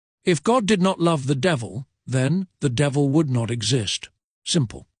If God did not love the devil, then the devil would not exist.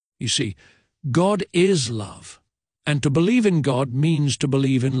 Simple. You see, God is love, and to believe in God means to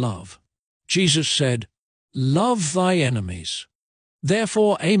believe in love. Jesus said, "Love thy enemies."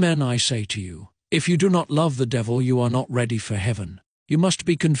 Therefore, amen, I say to you, if you do not love the devil, you are not ready for heaven. You must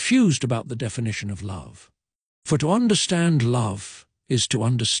be confused about the definition of love. For to understand love is to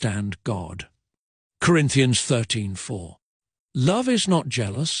understand God. Corinthians 13:4. Love is not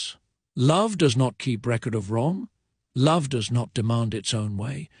jealous. Love does not keep record of wrong. Love does not demand its own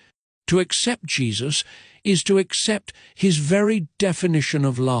way. To accept Jesus is to accept his very definition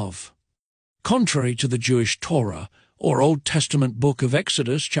of love. Contrary to the Jewish Torah, or Old Testament book of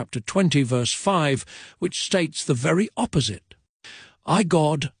Exodus, chapter 20, verse 5, which states the very opposite. I,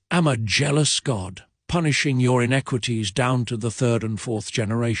 God, am a jealous God, punishing your iniquities down to the third and fourth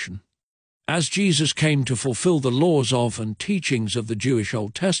generation. As Jesus came to fulfill the laws of and teachings of the Jewish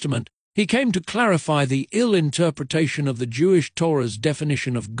Old Testament, he came to clarify the ill interpretation of the Jewish Torah's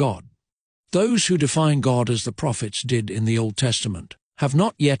definition of God. Those who define God as the prophets did in the Old Testament have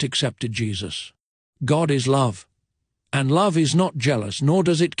not yet accepted Jesus. God is love, and love is not jealous, nor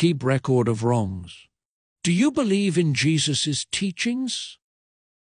does it keep record of wrongs. Do you believe in Jesus' teachings?